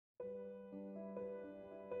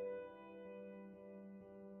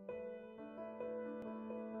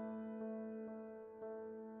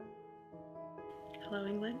Buffalo,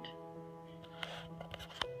 England.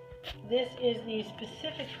 This is the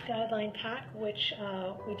specific guideline pack which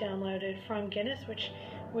we downloaded from Guinness,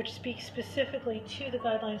 which speaks specifically to the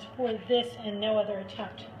guidelines for this and no other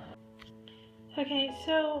attempt. Okay,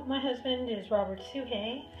 so my husband is Robert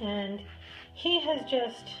Suhay, and he has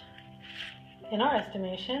just, in our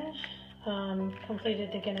estimation,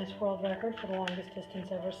 completed the Guinness World Record for the longest distance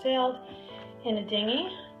ever sailed in a dinghy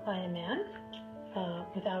by a man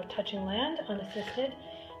without touching land, unassisted.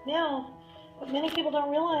 Now, what many people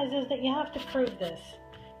don't realize is that you have to prove this.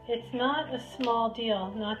 It's not a small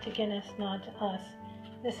deal, not to Guinness, not to us.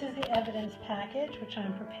 This is the evidence package which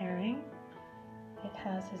I'm preparing. It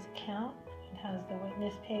has his account, it has the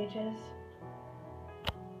witness pages.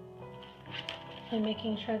 I'm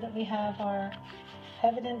making sure that we have our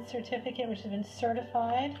evidence certificate, which has been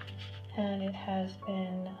certified, and it has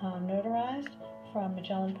been notarized from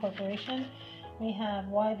Magellan Corporation. We have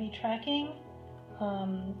YB Tracking,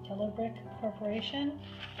 Yellow Brick Corporation,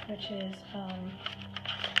 which is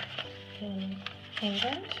in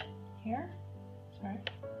England, here, sorry,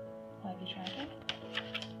 YB Tracking.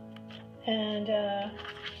 And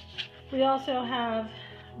we also have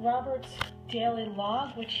Robert's daily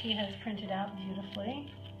log, which he has printed out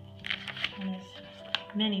beautifully on his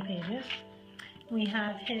many pages. We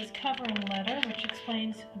have his covering letter, which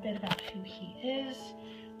explains a bit about who he is,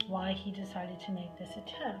 why he decided to make this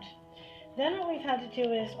attempt. Then what we've had to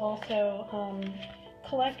do is also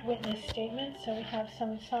collect witness statements. So we have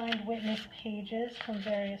some signed witness pages from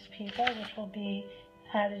various people, which will be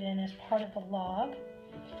added in as part of the log.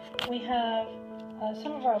 We have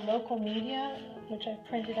some of our local media, which I've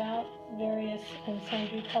printed out, various and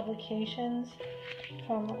sundry publications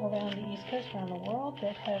from around the East Coast, around the world,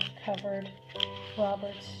 that have covered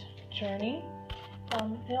Robert's journey.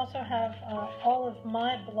 We also have all of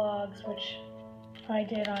my blogs, which I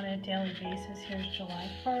did on a daily basis. Here's July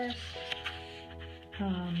 1st,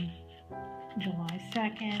 July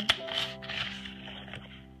 2nd,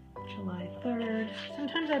 July 3rd.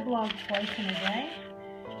 Sometimes I blog twice in a day.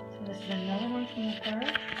 So this is another one from the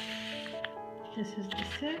 3rd. This is the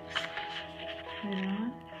 6th, later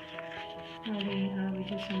on, where we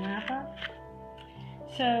do some wrap-up.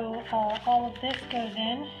 So all of this goes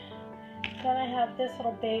in. Then I have this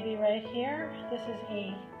little baby right here. This is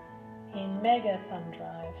a mega thumb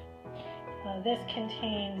drive. This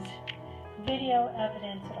contains video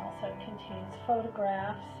evidence. It also contains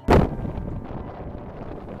photographs.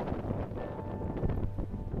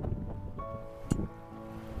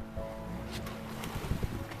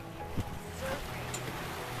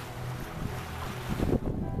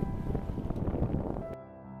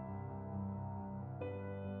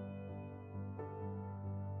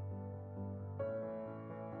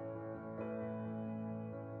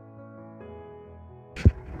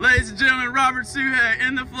 Ladies and gentlemen, Robert Suhay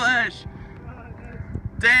in the flesh.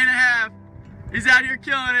 Day and a half. He's out here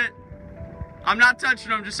killing it. I'm not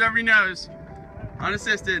touching him, just so everybody knows.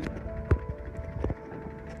 Unassisted.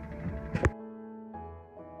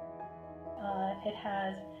 It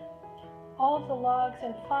has all of the logs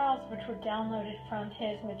and files which were downloaded from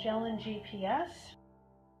his Magellan GPS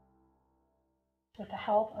with the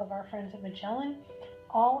help of our friends at Magellan.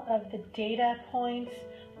 All of the data points,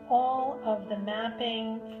 all of the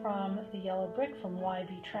mapping from the yellow brick from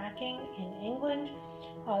YB Tracking in England.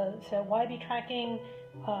 So YB Tracking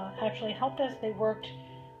actually helped us. They worked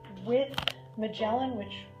with Magellan,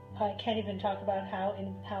 which I can't even talk about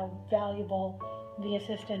how valuable the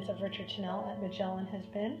assistance of Richard Tannell at Magellan has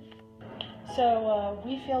been. So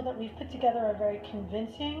we feel that we've put together a very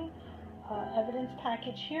convincing evidence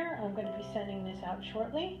package here. I'm going to be sending this out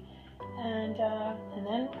shortly. And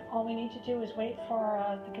then all we need to do is wait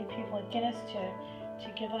for the good people at Guinness to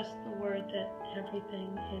give us the word that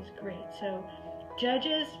everything is great. So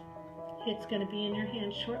judges, it's going to be in your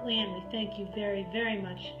hands shortly, and we thank you very, very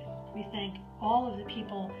much. We thank all of the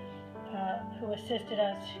people who assisted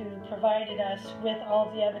us, who provided us with all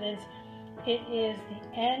of the evidence. It is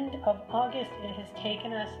the end of August. It has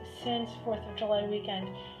taken us since 4th of July weekend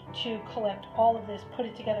to collect all of this, put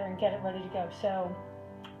it together, and get it ready to go. So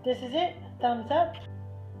this is it. Thumbs up.